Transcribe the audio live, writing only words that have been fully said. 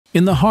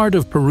In the heart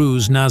of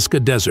Peru's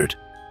Nazca Desert,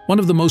 one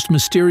of the most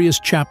mysterious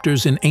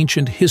chapters in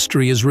ancient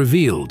history is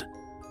revealed: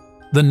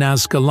 the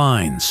Nazca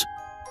Lines.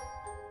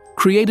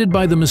 Created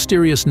by the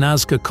mysterious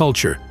Nazca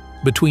culture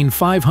between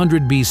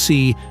 500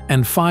 BC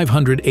and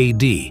 500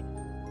 AD,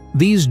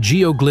 these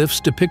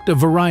geoglyphs depict a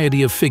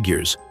variety of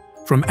figures,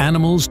 from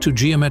animals to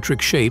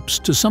geometric shapes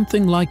to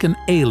something like an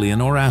alien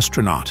or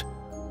astronaut.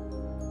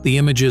 The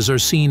images are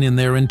seen in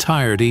their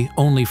entirety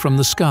only from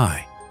the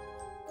sky.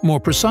 More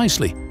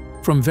precisely,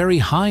 from very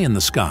high in the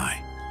sky.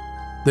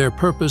 Their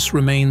purpose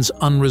remains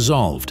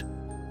unresolved.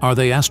 Are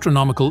they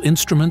astronomical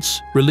instruments,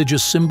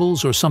 religious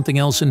symbols, or something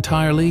else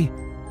entirely?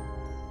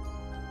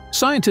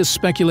 Scientists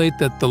speculate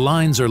that the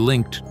lines are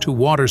linked to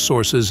water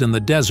sources in the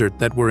desert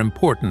that were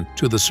important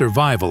to the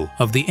survival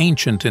of the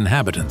ancient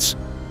inhabitants.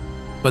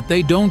 But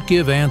they don't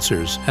give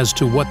answers as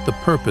to what the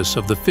purpose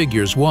of the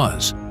figures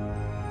was.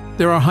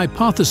 There are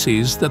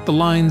hypotheses that the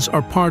lines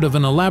are part of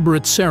an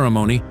elaborate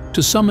ceremony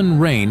to summon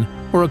rain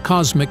or a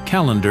cosmic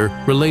calendar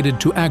related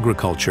to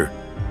agriculture.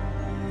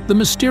 The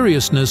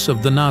mysteriousness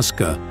of the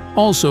Nazca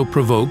also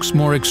provokes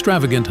more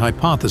extravagant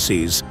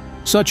hypotheses,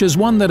 such as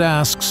one that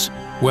asks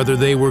whether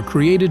they were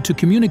created to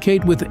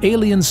communicate with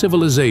alien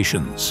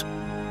civilizations.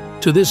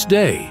 To this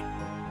day,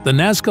 the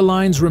Nazca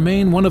Lines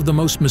remain one of the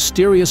most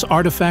mysterious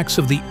artifacts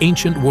of the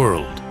ancient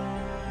world.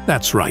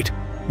 That's right,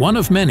 one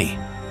of many.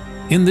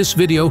 In this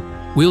video,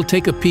 we'll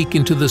take a peek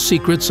into the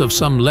secrets of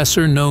some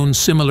lesser-known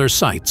similar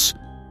sites,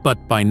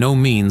 but by no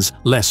means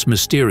less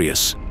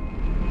mysterious.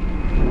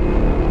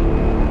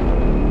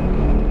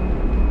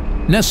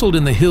 Nestled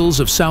in the hills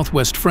of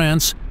southwest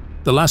France,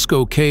 the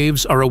Lascaux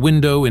Caves are a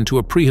window into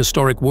a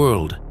prehistoric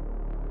world.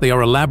 They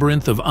are a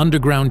labyrinth of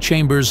underground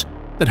chambers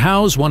that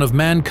house one of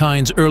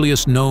mankind's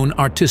earliest known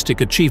artistic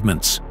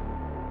achievements.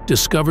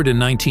 Discovered in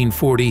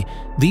 1940,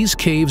 these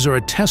caves are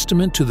a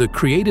testament to the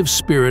creative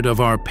spirit of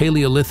our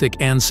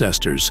Paleolithic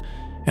ancestors,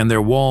 and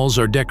their walls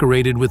are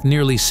decorated with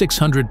nearly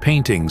 600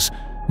 paintings,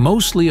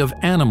 mostly of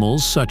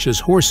animals such as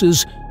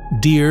horses,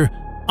 deer,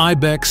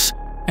 ibex,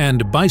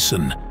 and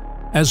bison,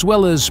 as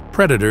well as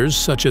predators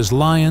such as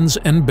lions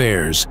and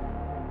bears.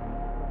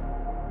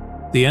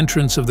 The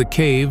entrance of the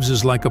caves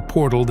is like a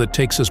portal that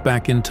takes us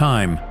back in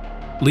time,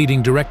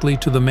 leading directly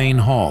to the main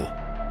hall,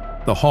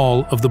 the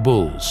Hall of the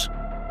Bulls.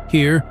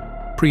 Here,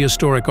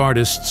 prehistoric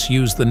artists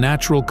used the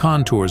natural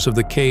contours of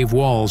the cave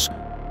walls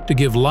to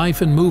give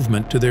life and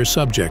movement to their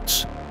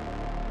subjects.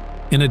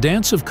 In a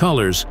dance of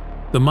colors,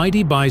 the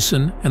mighty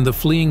bison and the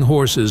fleeing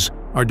horses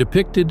are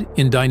depicted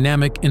in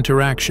dynamic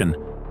interaction,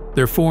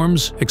 their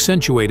forms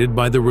accentuated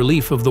by the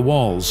relief of the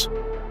walls.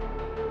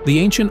 The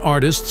ancient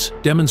artists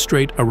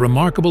demonstrate a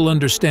remarkable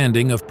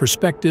understanding of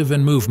perspective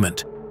and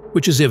movement,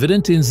 which is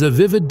evident in the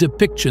vivid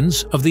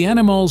depictions of the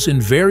animals in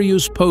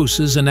various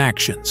poses and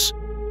actions.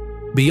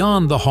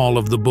 Beyond the Hall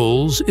of the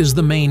Bulls is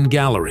the main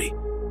gallery,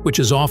 which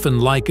is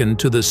often likened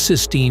to the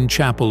Sistine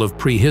Chapel of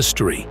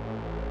prehistory.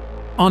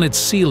 On its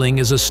ceiling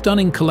is a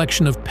stunning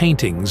collection of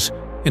paintings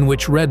in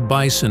which red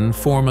bison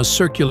form a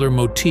circular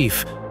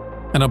motif,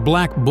 and a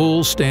black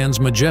bull stands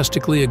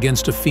majestically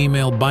against a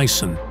female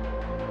bison,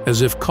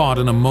 as if caught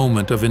in a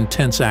moment of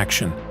intense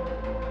action.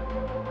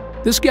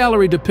 This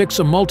gallery depicts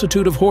a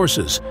multitude of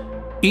horses,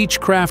 each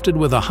crafted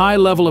with a high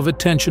level of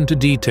attention to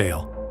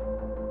detail.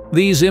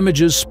 These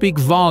images speak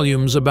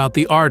volumes about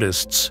the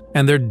artists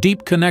and their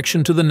deep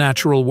connection to the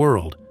natural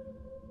world.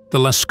 The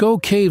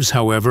Lascaux Caves,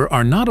 however,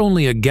 are not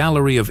only a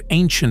gallery of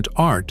ancient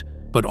art,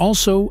 but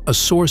also a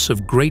source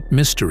of great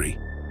mystery.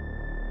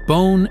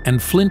 Bone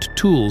and flint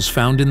tools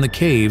found in the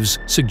caves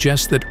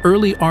suggest that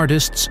early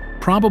artists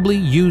probably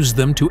used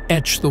them to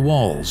etch the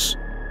walls.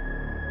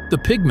 The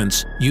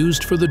pigments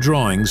used for the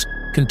drawings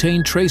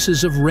contain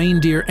traces of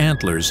reindeer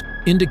antlers,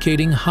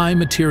 indicating high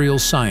material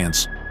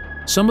science.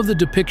 Some of the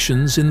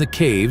depictions in the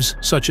caves,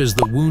 such as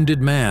the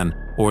wounded man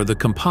or the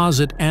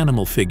composite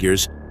animal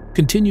figures,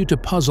 continue to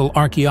puzzle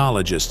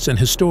archaeologists and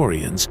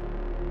historians,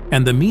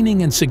 and the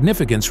meaning and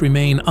significance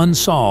remain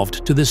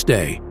unsolved to this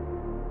day.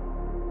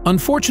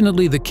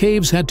 Unfortunately, the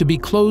caves had to be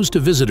closed to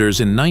visitors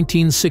in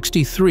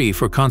 1963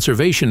 for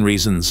conservation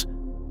reasons.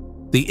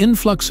 The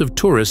influx of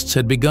tourists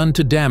had begun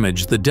to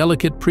damage the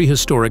delicate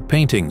prehistoric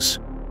paintings.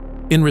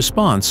 In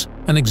response,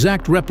 an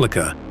exact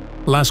replica,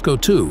 Lascaux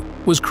II,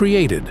 was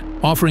created,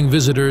 offering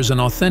visitors an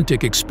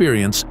authentic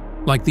experience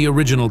like the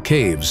original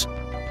caves.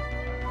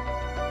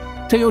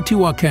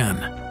 Teotihuacan.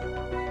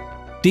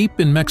 Deep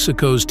in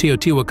Mexico's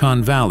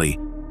Teotihuacan Valley,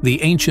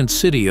 the ancient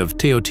city of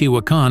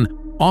Teotihuacan,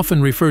 often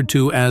referred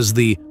to as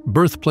the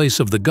birthplace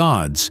of the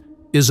gods,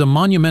 is a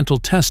monumental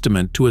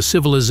testament to a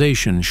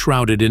civilization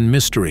shrouded in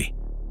mystery.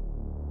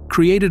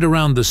 Created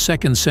around the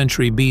 2nd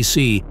century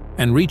BC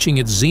and reaching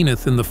its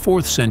zenith in the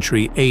 4th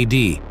century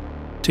AD,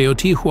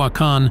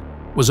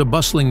 Teotihuacan was a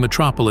bustling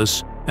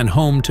metropolis and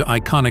home to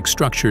iconic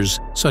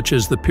structures such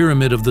as the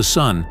Pyramid of the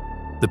Sun,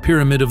 the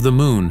Pyramid of the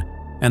Moon,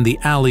 and the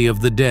Alley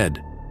of the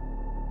Dead.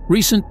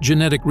 Recent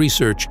genetic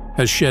research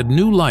has shed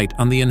new light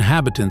on the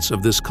inhabitants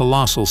of this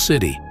colossal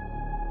city.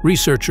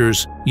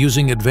 Researchers,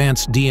 using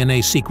advanced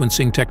DNA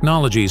sequencing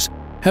technologies,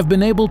 have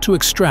been able to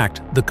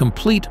extract the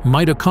complete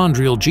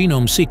mitochondrial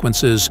genome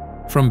sequences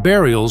from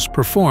burials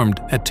performed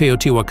at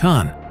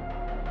Teotihuacan.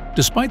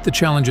 Despite the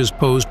challenges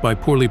posed by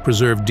poorly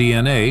preserved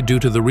DNA due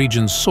to the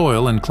region's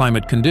soil and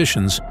climate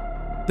conditions,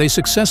 they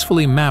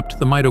successfully mapped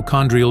the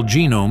mitochondrial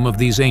genome of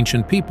these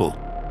ancient people.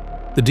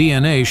 The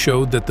DNA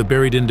showed that the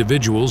buried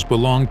individuals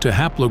belonged to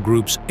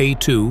haplogroups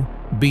A2,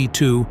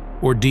 B2,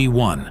 or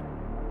D1,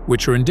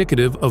 which are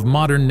indicative of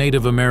modern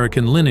Native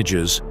American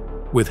lineages,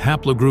 with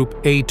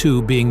haplogroup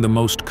A2 being the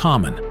most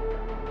common.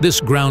 This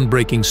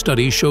groundbreaking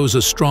study shows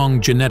a strong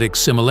genetic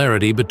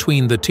similarity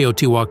between the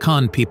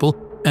Teotihuacan people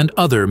and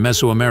other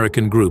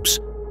Mesoamerican groups,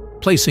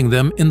 placing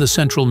them in the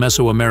Central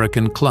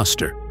Mesoamerican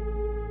cluster.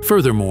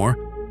 Furthermore,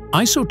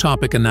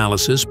 isotopic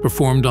analysis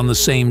performed on the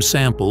same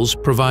samples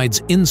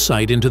provides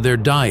insight into their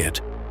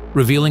diet,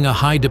 revealing a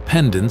high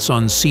dependence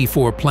on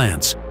C4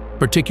 plants,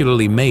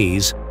 particularly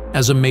maize,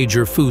 as a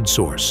major food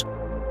source.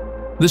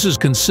 This is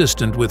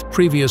consistent with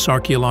previous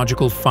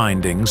archaeological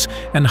findings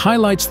and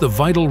highlights the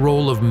vital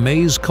role of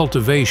maize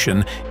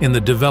cultivation in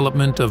the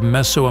development of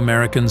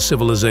Mesoamerican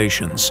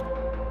civilizations.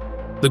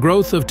 The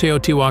growth of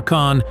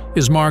Teotihuacan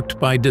is marked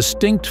by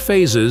distinct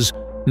phases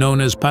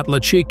known as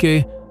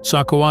Patlachique,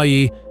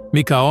 Sacoayi,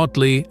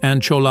 Micaotli,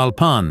 and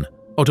Cholalpan,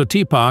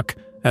 Ototipak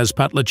as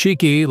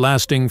Patlachique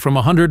lasting from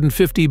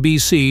 150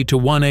 BC to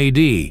 1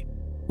 AD,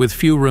 with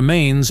few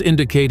remains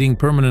indicating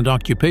permanent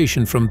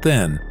occupation from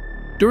then.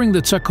 During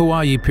the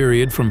Sacoayi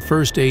period from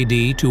 1st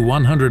AD to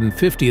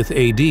 150th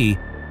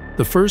AD,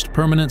 the first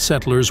permanent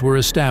settlers were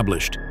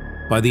established.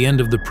 By the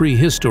end of the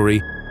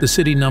prehistory, the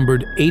city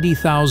numbered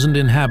 80,000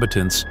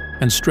 inhabitants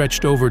and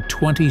stretched over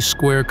 20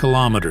 square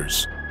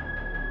kilometers.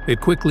 It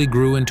quickly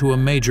grew into a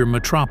major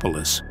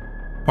metropolis,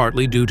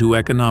 partly due to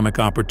economic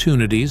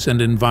opportunities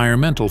and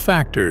environmental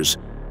factors,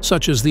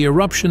 such as the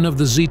eruption of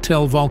the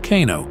Zitel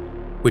volcano,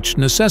 which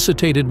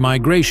necessitated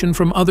migration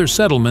from other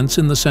settlements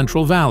in the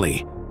Central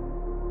Valley.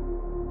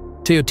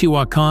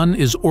 Teotihuacan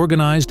is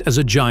organized as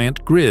a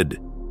giant grid.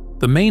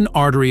 The main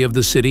artery of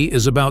the city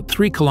is about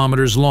 3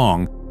 kilometers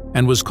long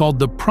and was called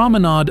the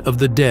Promenade of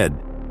the Dead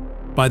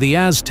by the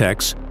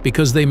Aztecs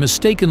because they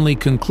mistakenly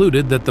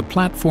concluded that the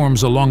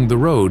platforms along the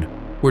road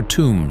were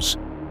tombs.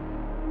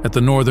 At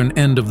the northern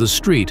end of the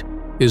street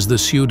is the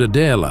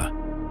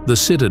Ciudadela, the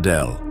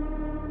citadel.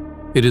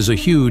 It is a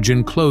huge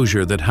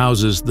enclosure that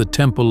houses the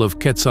temple of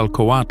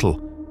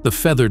Quetzalcoatl, the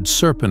feathered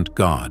serpent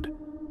god.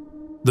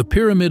 The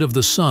Pyramid of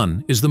the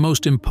Sun is the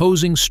most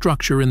imposing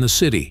structure in the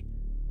city.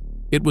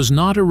 It was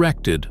not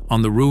erected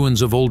on the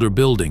ruins of older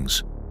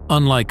buildings,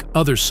 unlike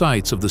other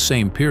sites of the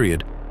same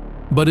period,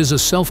 but is a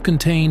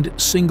self-contained,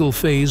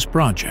 single-phase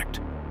project.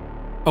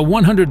 A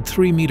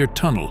 103-meter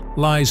tunnel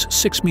lies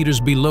 6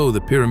 meters below the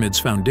pyramid's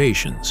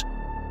foundations.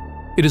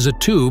 It is a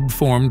tube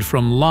formed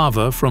from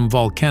lava from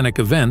volcanic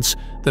events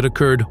that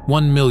occurred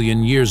 1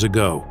 million years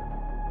ago.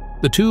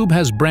 The tube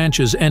has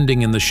branches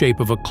ending in the shape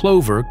of a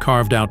clover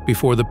carved out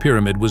before the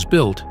pyramid was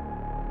built.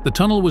 The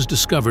tunnel was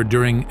discovered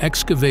during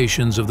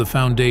excavations of the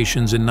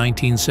foundations in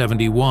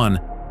 1971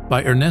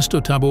 by Ernesto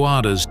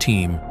Taboada's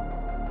team.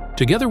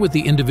 Together with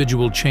the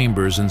individual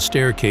chambers and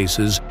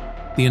staircases,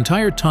 the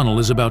entire tunnel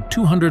is about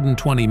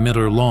 220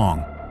 meters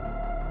long.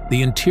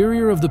 The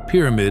interior of the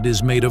pyramid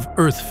is made of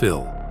earth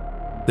fill.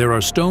 There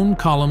are stone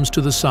columns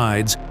to the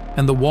sides,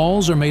 and the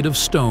walls are made of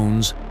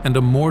stones and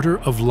a mortar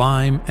of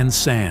lime and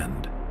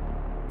sand.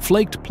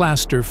 Flaked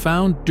plaster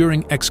found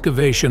during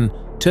excavation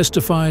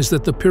testifies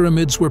that the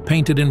pyramids were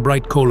painted in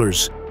bright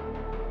colors.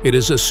 It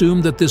is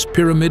assumed that this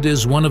pyramid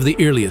is one of the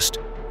earliest,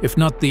 if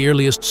not the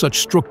earliest such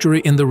structure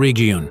in the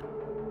region.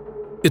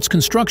 Its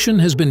construction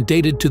has been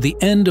dated to the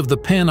end of the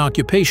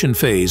Pan-occupation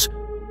phase,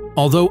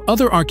 although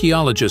other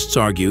archaeologists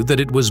argue that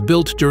it was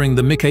built during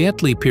the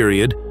Micaotli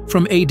period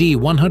from AD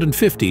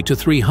 150 to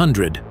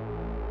 300.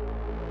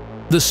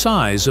 The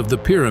size of the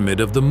Pyramid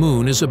of the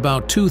Moon is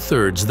about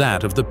 2/3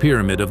 that of the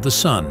Pyramid of the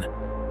Sun.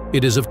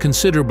 It is of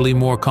considerably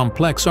more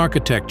complex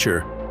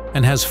architecture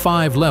and has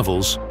 5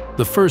 levels,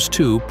 the first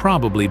 2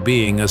 probably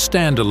being a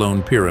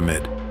standalone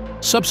pyramid,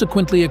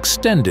 subsequently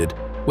extended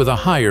with a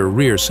higher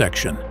rear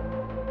section.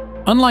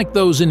 Unlike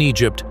those in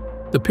Egypt,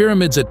 the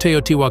pyramids at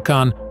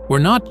Teotihuacan were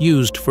not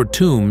used for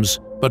tombs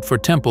but for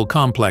temple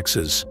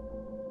complexes.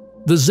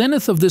 The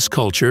zenith of this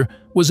culture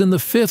was in the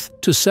 5th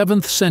to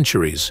 7th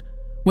centuries,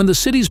 when the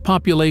city's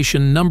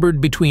population numbered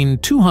between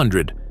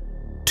 200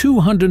 and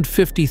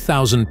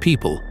 250,000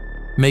 people,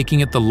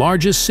 making it the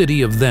largest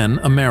city of then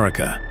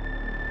America.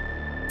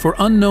 For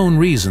unknown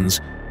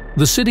reasons,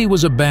 the city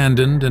was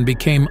abandoned and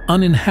became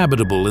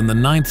uninhabitable in the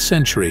 9th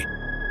century.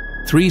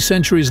 3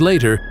 centuries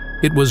later,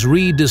 it was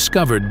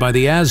rediscovered by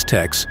the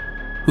Aztecs,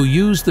 who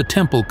used the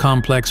temple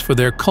complex for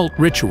their cult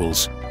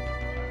rituals.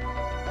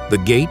 The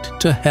Gate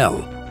to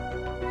Hell.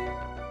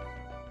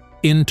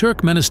 In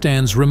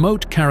Turkmenistan's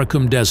remote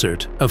Karakum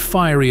Desert, a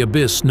fiery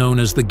abyss known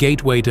as the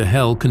Gateway to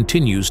Hell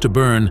continues to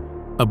burn,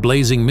 a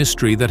blazing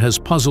mystery that has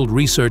puzzled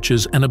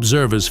researchers and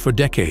observers for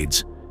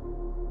decades.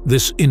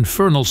 This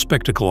infernal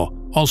spectacle,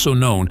 also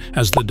known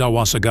as the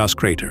Dawasa gas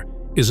crater,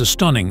 is a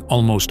stunning,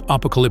 almost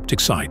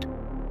apocalyptic sight.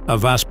 a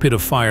vast pit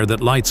of fire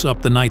that lights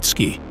up the night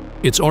sky,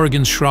 its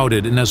origins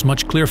shrouded in as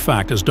much clear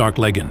fact as dark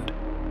legend.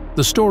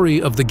 The story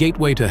of the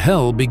gateway to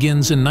hell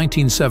begins in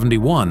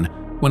 1971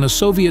 when a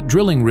Soviet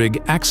drilling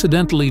rig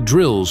accidentally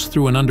drills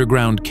through an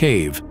underground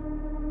cave.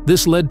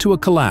 This led to a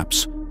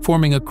collapse,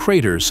 forming a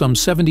crater some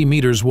 70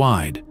 meters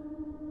wide.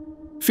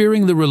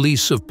 Fearing the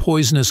release of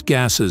poisonous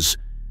gases,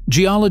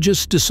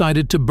 geologists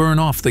decided to burn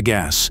off the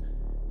gas,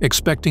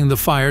 expecting the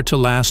fire to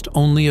last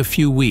only a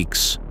few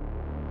weeks.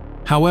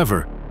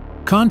 However,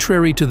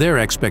 contrary to their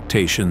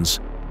expectations,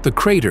 the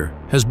crater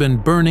has been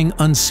burning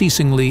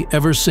unceasingly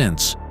ever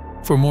since,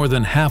 for more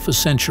than half a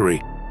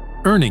century,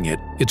 earning it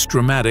its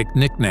dramatic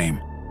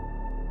nickname.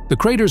 The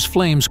crater's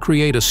flames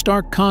create a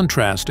stark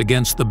contrast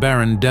against the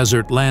barren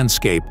desert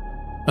landscape,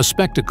 a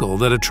spectacle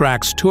that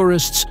attracts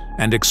tourists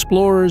and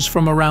explorers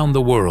from around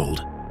the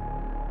world.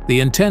 The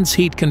intense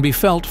heat can be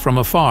felt from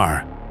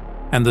afar,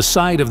 and the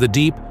sight of the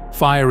deep,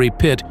 fiery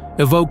pit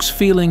evokes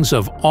feelings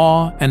of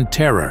awe and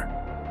terror.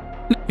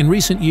 In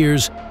recent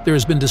years, there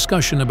has been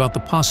discussion about the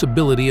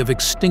possibility of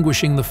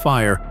extinguishing the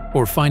fire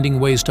or finding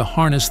ways to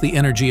harness the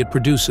energy it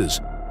produces.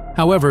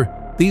 However,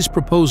 these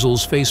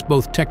proposals face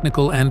both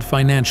technical and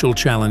financial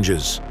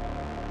challenges.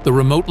 The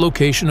remote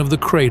location of the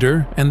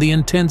crater and the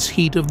intense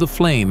heat of the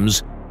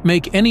flames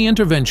make any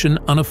intervention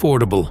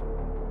unaffordable.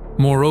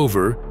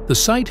 Moreover, the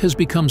site has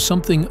become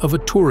something of a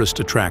tourist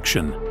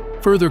attraction,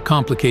 further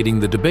complicating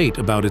the debate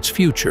about its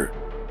future.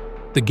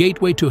 The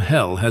gateway to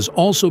hell has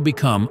also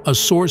become a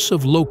source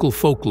of local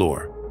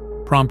folklore,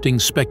 prompting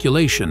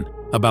speculation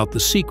about the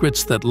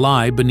secrets that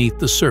lie beneath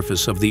the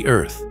surface of the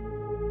earth.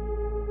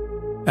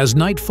 As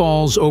night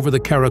falls over the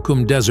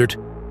Karakum Desert,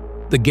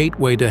 the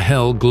gateway to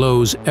hell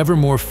glows ever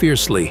more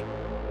fiercely,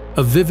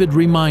 a vivid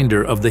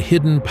reminder of the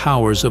hidden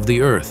powers of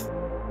the earth.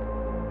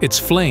 Its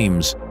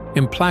flames,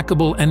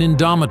 implacable and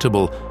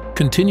indomitable,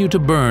 continue to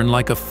burn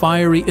like a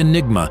fiery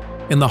enigma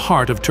in the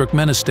heart of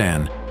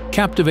Turkmenistan,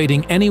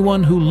 captivating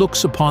anyone who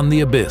looks upon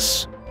the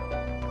abyss.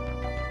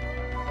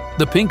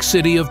 The Pink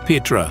City of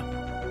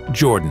Petra,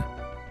 Jordan.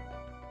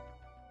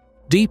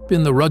 Deep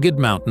in the rugged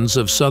mountains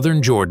of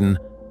southern Jordan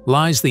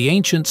lies the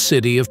ancient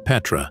city of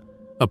Petra,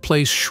 a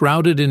place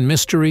shrouded in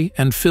mystery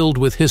and filled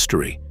with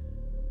history.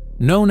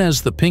 Known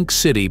as the Pink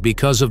City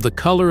because of the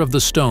color of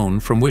the stone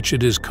from which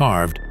it is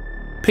carved,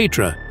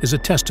 Petra is a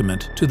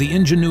testament to the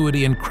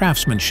ingenuity and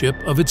craftsmanship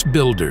of its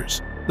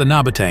builders, the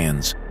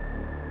Nabateans.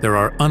 There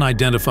are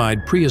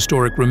unidentified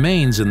prehistoric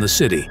remains in the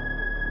city,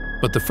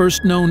 but the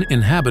first known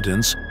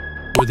inhabitants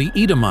were the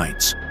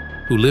Edomites,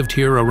 who lived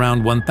here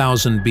around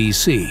 1000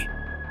 BC.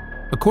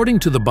 According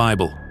to the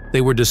Bible, they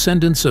were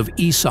descendants of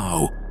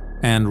Esau,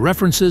 and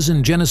references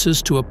in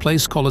Genesis to a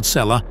place called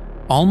Selah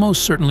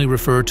almost certainly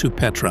refer to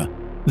Petra.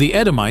 The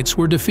Edomites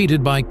were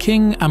defeated by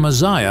King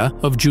Amaziah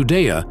of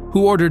Judea,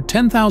 who ordered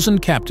 10,000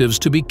 captives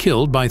to be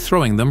killed by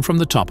throwing them from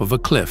the top of a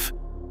cliff.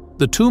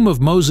 The tomb of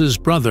Moses'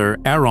 brother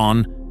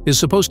Aaron is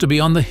supposed to be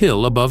on the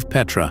hill above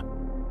Petra.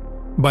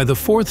 By the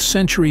 4th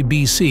century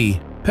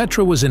BC,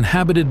 Petra was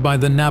inhabited by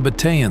the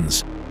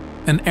Nabateans,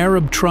 an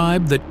Arab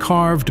tribe that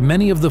carved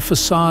many of the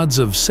facades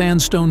of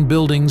sandstone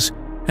buildings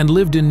and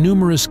lived in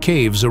numerous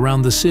caves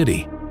around the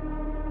city.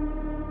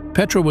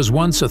 Petra was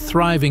once a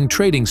thriving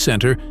trading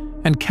center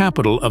and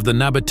capital of the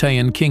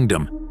Nabatean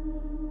kingdom.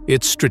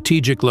 Its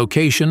strategic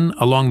location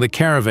along the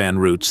caravan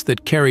routes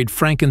that carried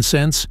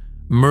frankincense,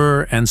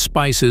 myrrh, and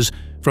spices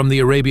from the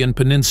Arabian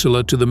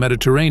Peninsula to the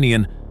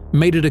Mediterranean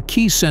made it a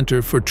key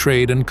center for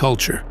trade and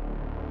culture.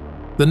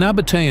 The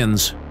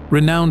Nabateans,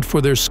 renowned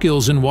for their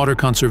skills in water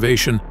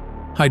conservation,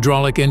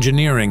 hydraulic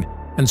engineering,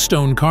 and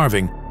stone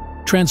carving,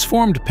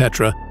 transformed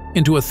Petra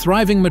into a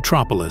thriving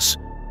metropolis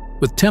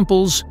with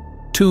temples,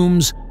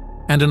 tombs,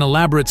 and an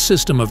elaborate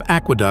system of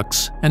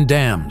aqueducts and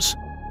dams.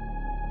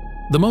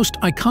 The most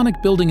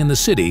iconic building in the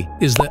city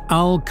is the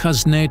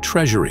Al-Khazneh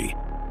Treasury.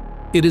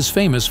 It is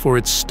famous for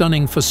its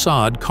stunning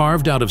facade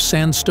carved out of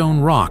sandstone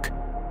rock.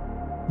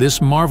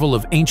 This marvel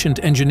of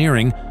ancient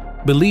engineering,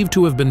 believed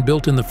to have been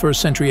built in the 1st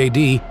century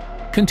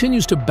AD,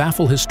 continues to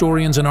baffle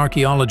historians and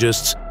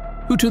archaeologists,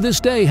 who to this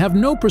day have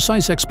no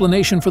precise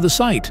explanation for the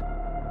site.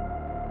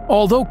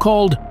 Although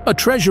called a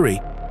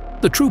treasury,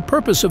 the true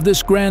purpose of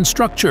this grand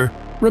structure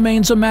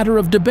remains a matter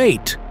of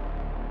debate,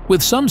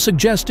 with some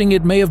suggesting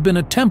it may have been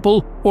a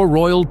temple or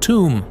royal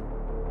tomb.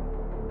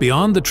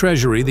 Beyond the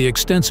treasury, the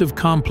extensive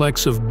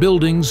complex of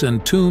buildings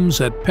and tombs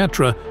at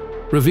Petra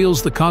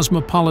reveals the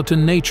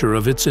cosmopolitan nature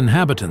of its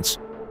inhabitants.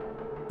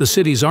 The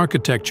city's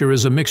architecture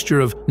is a mixture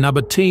of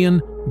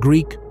Nabatean,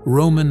 Greek,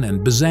 Roman,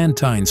 and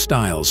Byzantine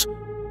styles,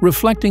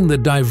 reflecting the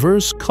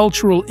diverse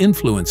cultural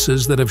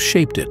influences that have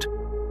shaped it.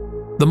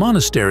 The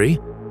monastery,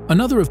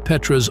 another of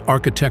Petra's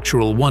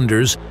architectural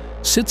wonders,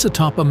 sits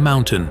atop a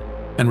mountain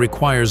and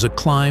requires a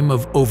climb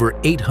of over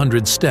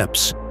 800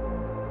 steps.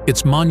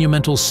 Its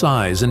monumental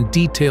size and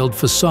detailed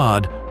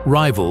facade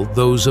rival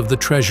those of the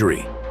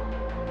treasury.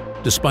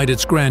 Despite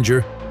its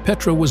grandeur,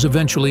 Petra was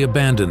eventually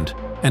abandoned,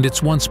 and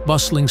its once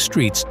bustling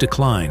streets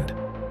declined.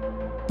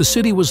 The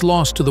city was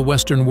lost to the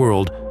Western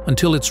world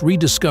until its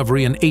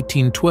rediscovery in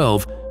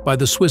 1812 by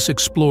the Swiss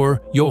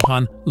explorer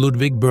Johann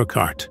Ludwig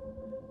Burckhardt.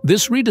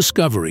 This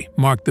rediscovery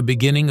marked the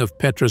beginning of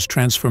Petra's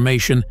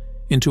transformation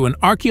into an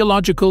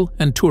archaeological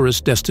and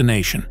tourist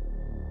destination.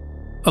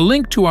 A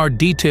link to our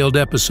detailed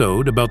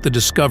episode about the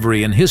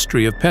discovery and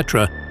history of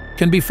Petra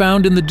can be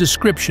found in the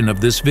description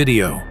of this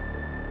video.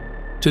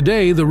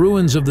 Today, the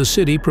ruins of the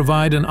city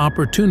provide an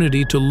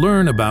opportunity to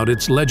learn about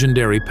its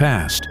legendary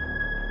past.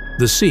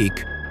 The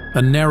Seek,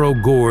 a narrow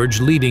gorge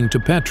leading to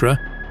Petra,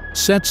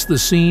 sets the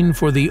scene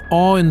for the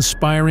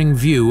awe-inspiring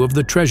view of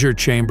the treasure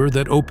chamber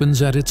that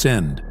opens at its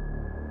end.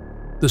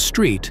 The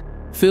street,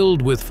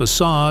 filled with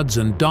facades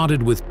and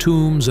dotted with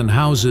tombs and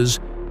houses,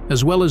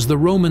 as well as the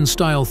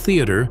Roman-style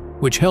theater,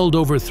 which held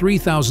over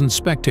 3,000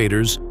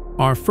 spectators,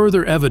 are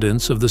further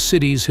evidence of the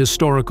city's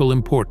historical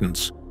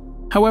importance.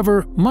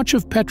 However, much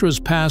of Petra's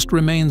past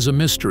remains a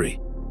mystery.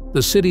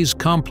 The city's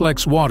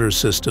complex water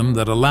system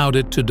that allowed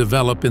it to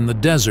develop in the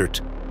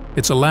desert,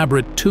 its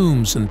elaborate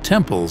tombs and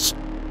temples,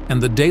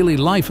 and the daily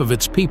life of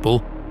its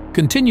people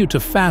continue to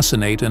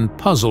fascinate and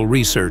puzzle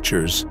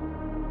researchers.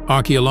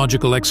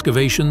 Archaeological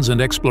excavations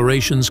and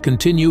explorations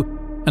continue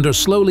and are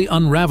slowly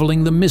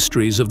unraveling the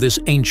mysteries of this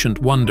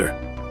ancient wonder.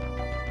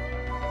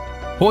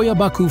 Hoia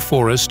Baciu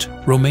Forest,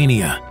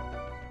 Romania.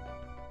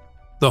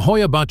 The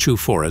Hoia Baciu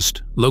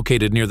Forest,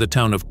 located near the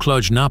town of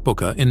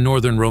Cluj-Napoca in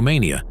northern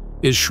Romania,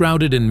 is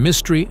shrouded in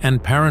mystery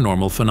and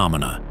paranormal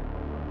phenomena.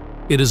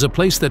 It is a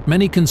place that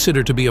many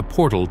consider to be a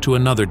portal to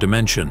another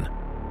dimension.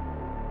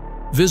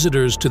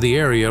 Visitors to the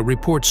area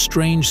report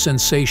strange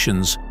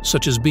sensations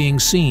such as being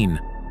seen,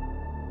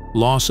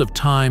 loss of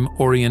time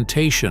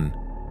orientation,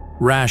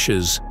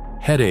 rashes,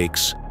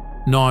 headaches,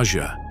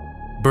 nausea,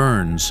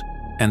 burns,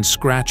 and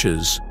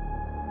scratches.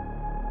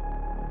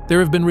 There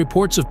have been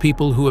reports of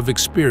people who have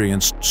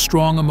experienced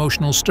strong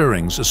emotional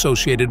stirrings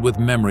associated with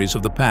memories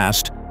of the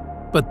past,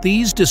 but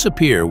these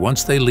disappear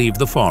once they leave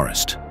the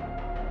forest.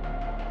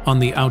 On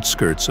the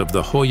outskirts of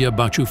the Hoia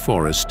Baciu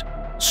Forest,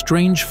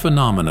 strange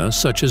phenomena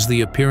such as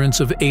the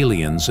appearance of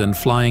aliens and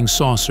flying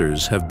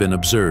saucers have been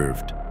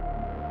observed.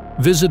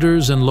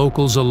 Visitors and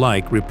locals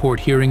alike report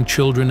hearing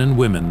children and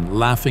women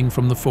laughing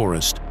from the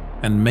forest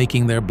and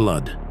making their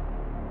blood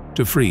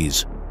to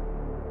freeze.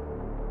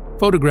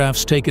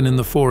 Photographs taken in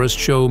the forest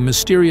show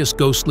mysterious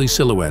ghostly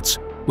silhouettes,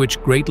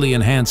 which greatly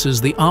enhances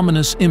the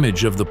ominous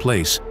image of the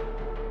place.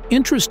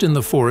 Interest in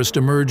the forest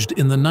emerged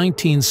in the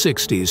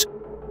 1960s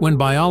when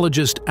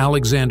biologist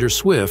Alexander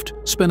Swift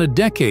spent a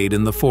decade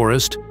in the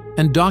forest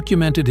and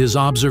documented his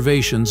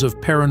observations of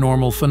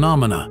paranormal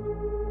phenomena.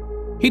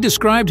 He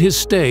described his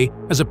stay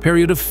as a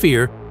period of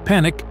fear,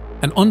 panic,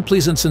 and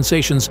unpleasant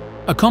sensations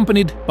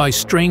accompanied by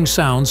strange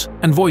sounds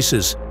and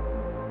voices.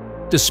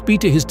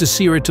 Despite his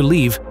desire to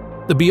leave,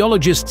 the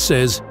biologist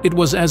says it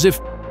was as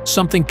if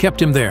something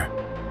kept him there.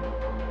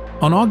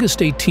 On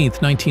August 18,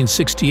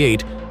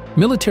 1968,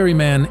 military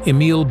man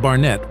Emil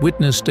Barnett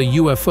witnessed a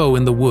UFO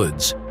in the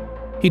woods.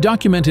 He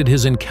documented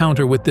his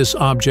encounter with this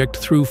object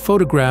through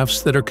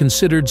photographs that are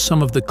considered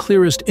some of the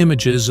clearest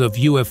images of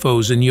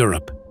UFOs in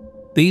Europe.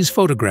 These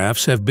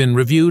photographs have been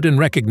reviewed and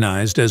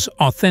recognized as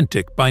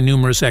authentic by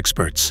numerous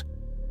experts.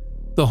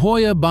 The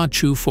Hoia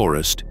Baciu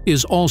Forest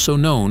is also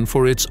known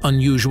for its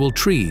unusual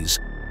trees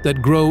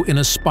that grow in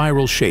a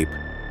spiral shape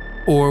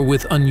or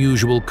with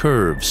unusual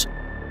curves.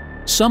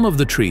 Some of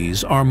the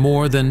trees are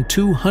more than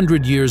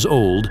 200 years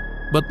old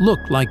but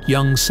look like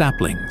young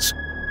saplings.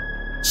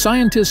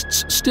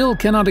 Scientists still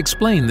cannot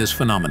explain this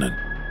phenomenon.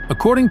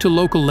 According to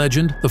local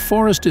legend, the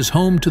forest is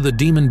home to the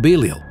demon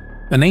Belial,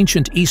 an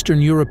ancient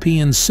Eastern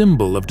European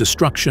symbol of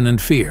destruction and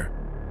fear.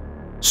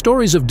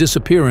 Stories of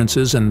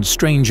disappearances and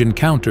strange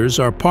encounters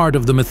are part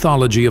of the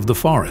mythology of the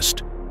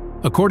forest.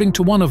 According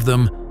to one of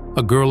them,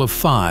 a girl of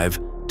 5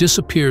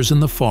 disappears in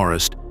the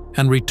forest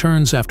and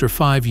returns after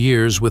 5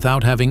 years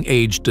without having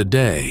aged a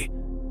day.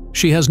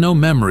 She has no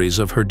memories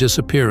of her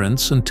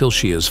disappearance until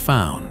she is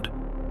found.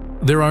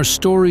 There are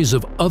stories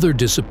of other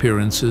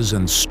disappearances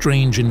and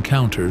strange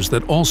encounters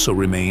that also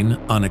remain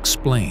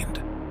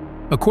unexplained.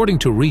 According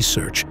to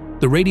research,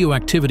 the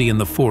radioactivity in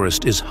the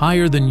forest is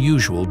higher than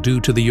usual due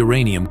to the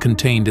uranium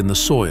contained in the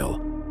soil.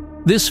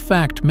 This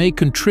fact may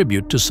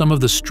contribute to some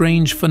of the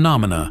strange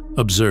phenomena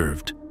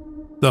observed.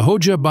 The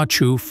Hoia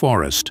Baciu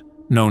Forest,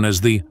 known as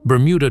the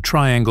Bermuda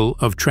Triangle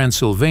of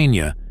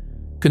Transylvania,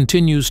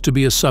 continues to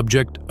be a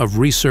subject of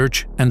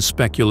research and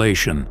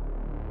speculation.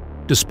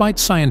 Despite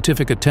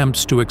scientific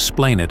attempts to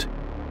explain it,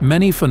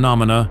 many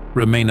phenomena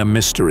remain a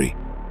mystery,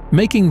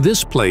 making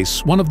this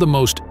place one of the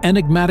most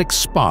enigmatic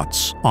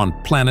spots on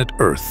planet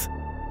Earth.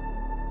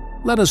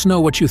 Let us know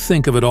what you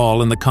think of it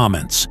all in the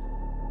comments.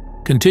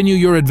 Continue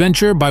your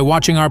adventure by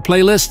watching our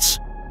playlists,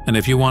 and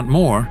if you want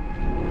more,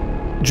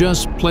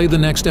 just play the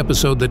next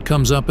episode that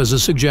comes up as a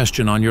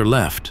suggestion on your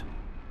left.